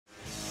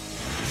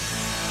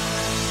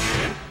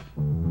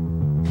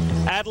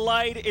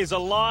Adelaide is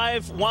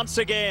alive once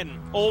again.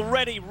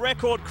 Already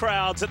record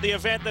crowds at the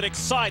event that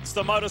excites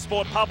the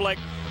motorsport public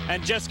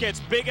and just gets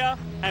bigger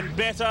and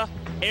better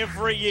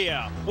every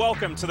year.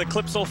 Welcome to the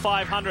Clipsal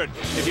 500.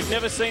 If you've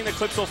never seen the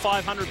Clipsal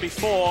 500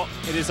 before,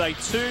 it is a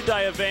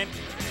two-day event,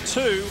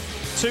 two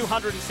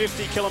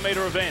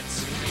 250-kilometre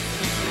events.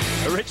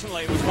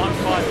 Originally, it was one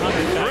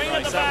 500 Green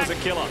at the back. That was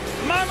a killer.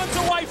 Moments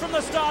away from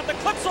the start, the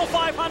Clipsal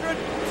 500,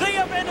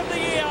 the event of the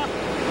year.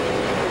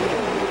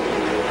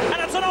 And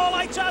it's an all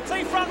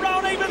HRT front row,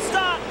 an even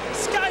start.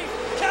 Scaife,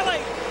 Kelly,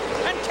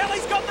 and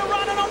Kelly's got the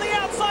run, and on the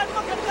outside,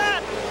 look at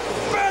that.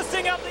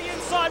 Bursting up the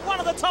inside, one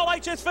of the Toll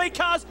HSV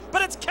cars,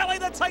 but it's Kelly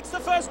that takes the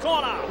first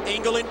corner.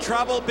 Ingle in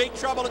trouble, big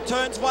trouble at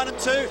turns 1 and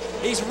 2.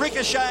 He's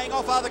ricocheting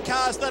off other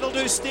cars. That'll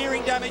do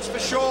steering damage for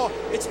sure.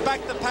 It's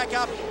backed the pack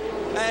up.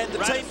 And the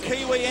Team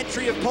Kiwi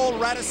entry of Paul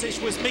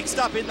Radisich was mixed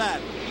up in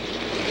that.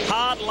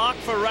 Hard luck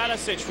for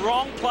Radisich.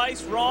 Wrong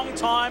place, wrong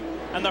time,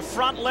 and the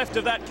front left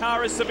of that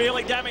car is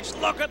severely damaged.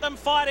 Look at them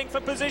fighting for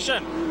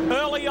position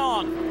early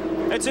on.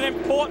 It's an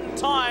important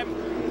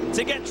time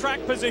to get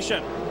track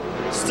position.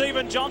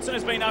 Stephen Johnson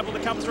has been able to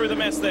come through the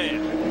mess there.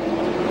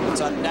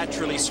 It's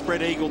unnaturally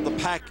spread-eagled the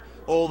pack,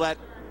 all that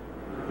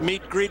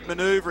mid-grid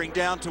manoeuvring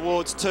down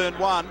towards turn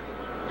 1.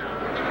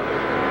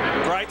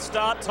 Great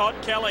start, Todd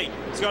Kelly.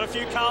 He's got a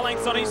few car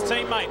lengths on his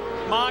teammate,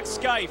 Mark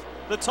Scaife.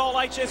 The Toll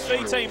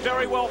HSV team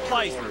very well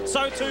placed.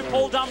 So too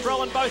Paul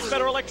Dumbrell and both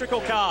better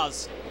electrical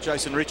cars.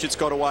 Jason Richards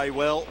got away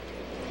well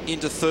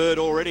into third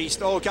already.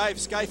 Oh, gave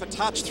Scaife a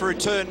touch through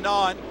turn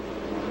 9.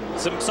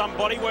 Some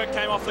bodywork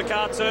came off the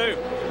car too,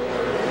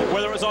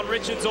 whether it was on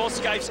Richards or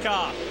Scaife's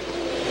car.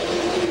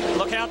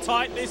 Look how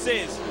tight this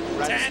is.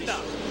 Tander.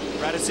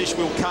 Radisich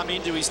will come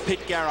into his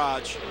pit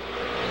garage.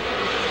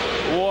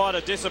 What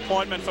a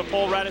disappointment for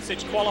Paul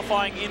Radisich,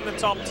 qualifying in the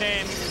top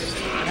 10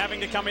 and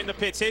having to come in the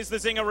pits. Here's the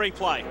Zinger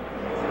replay.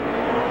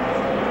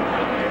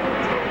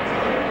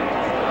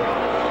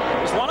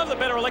 It was one of the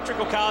better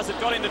electrical cars that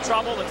got into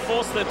trouble that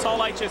forced the Toll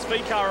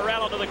HSV car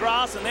around onto the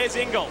grass, and there's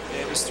Ingle.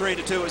 Yeah, it was 3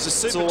 to 2. It was a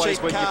super cheap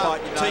car.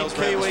 Team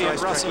Kiwi and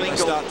Russell Ingle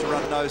start to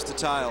run nose to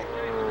tail.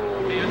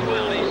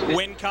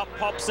 Whincup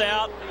pops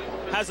out,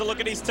 has a look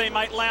at his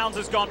teammate. Lowndes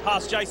has gone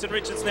past Jason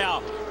Richards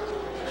now.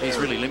 He's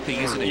really limping,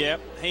 isn't he?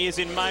 Yep, he is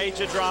in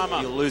major drama.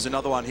 He'll lose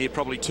another one here,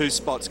 probably 2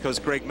 spots, because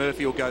Greg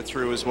Murphy will go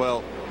through as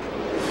well.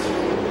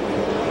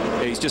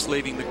 Yeah, he's just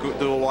leaving the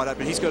door wide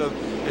open. He's got a,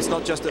 it's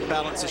not just a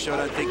balance issue, I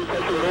don't think.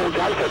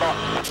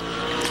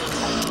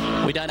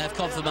 We don't have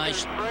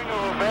confirmation.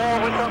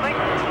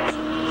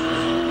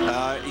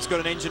 He's got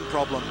an engine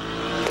problem.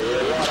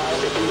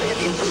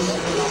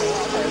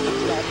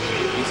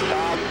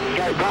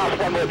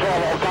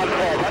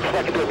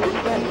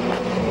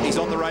 He's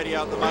on the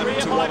radio at the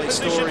moment to Wally's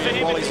story,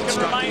 and Wally's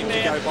instructing him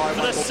to go by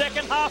for the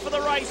second half of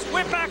the race.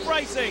 We're back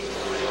racing.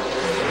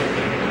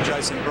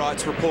 Jason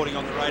Bright's reporting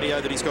on the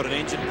radio that he's got an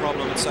engine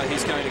problem, and so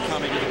he's going to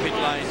come into the pit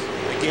lane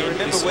again.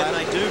 Remember, when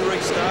they do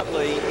restart,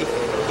 Lee,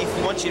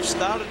 if once you've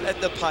started at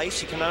the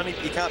pace, you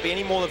can't be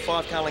any more than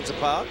 5 car lengths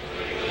apart,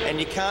 and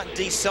you can't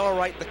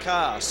decelerate the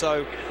car.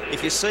 So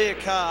if you see a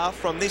car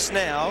from this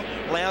now,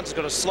 Lowndes has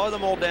got to slow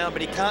them all down,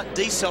 but he can't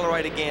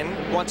decelerate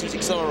again once he's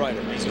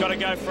accelerated. He's got to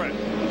go for it,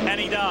 and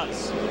he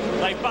does.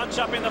 They bunch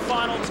up in the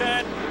final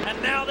turn,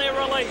 and now they're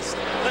released.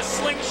 The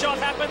slingshot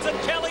happens, and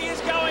Kelly is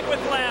going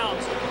with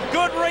Lowndes.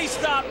 Good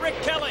restart, Rick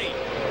Kelly.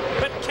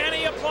 But can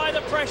he apply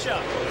the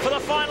pressure for the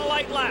final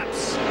 8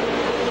 laps?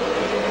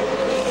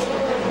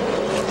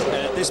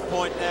 And at this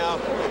point now,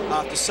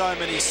 after so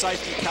many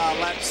safety car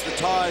laps, the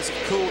tyres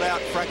have cooled out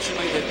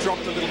fractionally. They've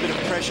dropped a little bit of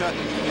pressure.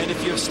 And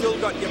if you've still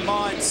got your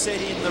mind set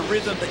in the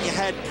rhythm that you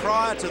had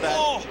prior to that,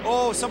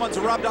 oh, someone's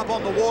rubbed up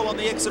on the wall on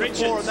the exit of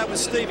 4, and that was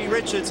Stevie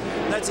Richards.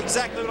 That's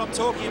exactly what I'm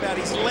talking about.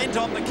 He's leant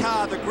on the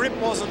car, the grip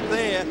wasn't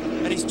there,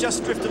 and he's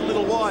just drifted a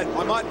little wide.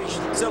 I might be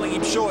selling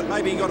him short.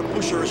 Maybe he got a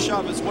push or a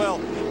shove as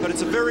well. But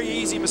it's a very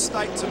easy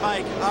mistake to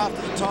make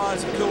after the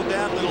tyres have cooled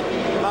down a little.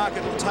 Mark,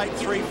 it'll take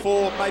 3,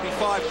 4, maybe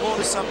 5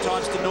 quarters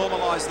sometimes to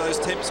normalise those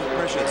temps and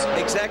pressures.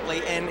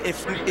 Exactly, and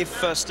if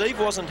Steve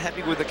wasn't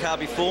happy with the car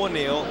before,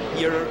 Neil,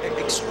 you're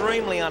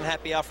extremely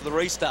unhappy after the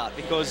restart,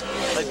 because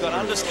they've got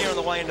understeer on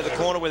the way into the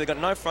corner where they've got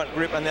no front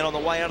grip, and then on the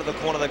way out of the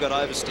corner they've got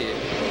oversteer.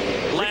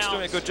 Rick's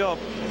doing a good job.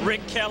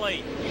 Rick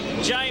Kelly,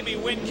 Jamie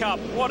Whincup,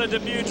 what a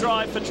debut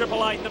drive for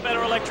Triple Eight, the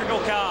better electrical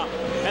car.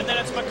 And then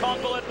it's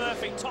McConville and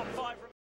Murphy, top 5.